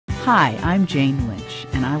Hi, I'm Jane Lynch,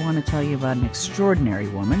 and I want to tell you about an extraordinary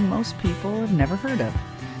woman most people have never heard of,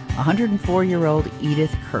 104-year-old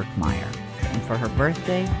Edythe Kirkmeyer. And for her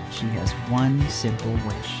birthday, she has one simple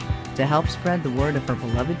wish: to help spread the word of her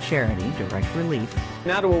beloved charity, Direct Relief.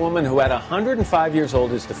 Now to a woman who at 105 years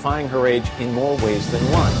old is defying her age in more ways than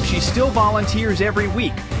one. She still volunteers every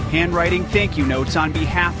week, handwriting thank you notes on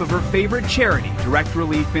behalf of her favorite charity, Direct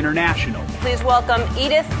Relief International. Please welcome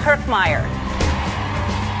Edythe Kirkmeyer.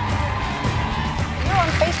 You're on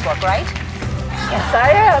Facebook, right? Yes,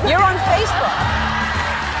 I am. You're on Facebook.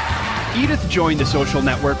 Edythe joined the social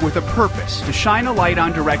network with a purpose: to shine a light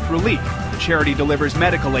on Direct Relief. The charity delivers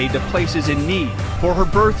medical aid to places in need. For her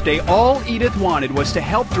birthday, all Edythe wanted was to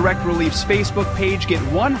help Direct Relief's Facebook page get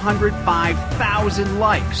 105,000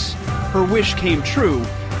 likes. Her wish came true,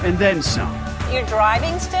 and then some. You're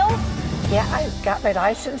driving still? Yeah, I got my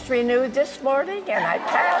license renewed this morning and I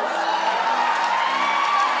passed.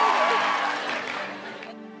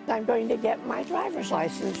 I'm going to get my driver's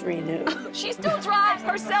license renewed. She still drives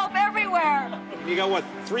herself everywhere. You got, what,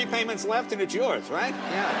 3 payments left and it's yours, right?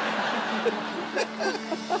 Yeah.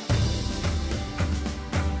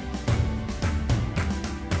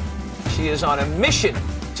 She is on a mission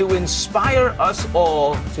to inspire us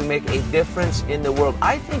all to make a difference in the world.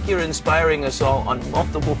 I think you're inspiring us all on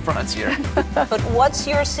multiple fronts here. But what's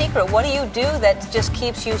your secret? What do you do that just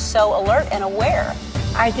keeps you so alert and aware?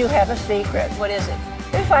 I do have a secret. What is it?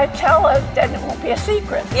 If I tell it, then it won't be a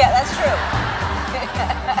secret. Yeah, that's true.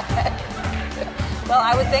 Well,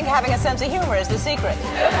 I would think having a sense of humor is the secret.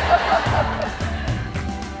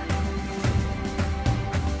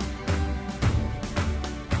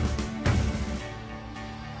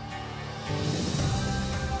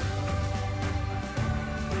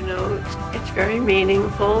 You know, it's very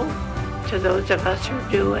meaningful to those of us who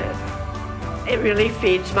do it. It really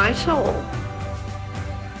feeds my soul.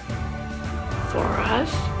 For us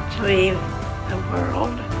to leave the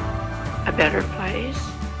world a better place.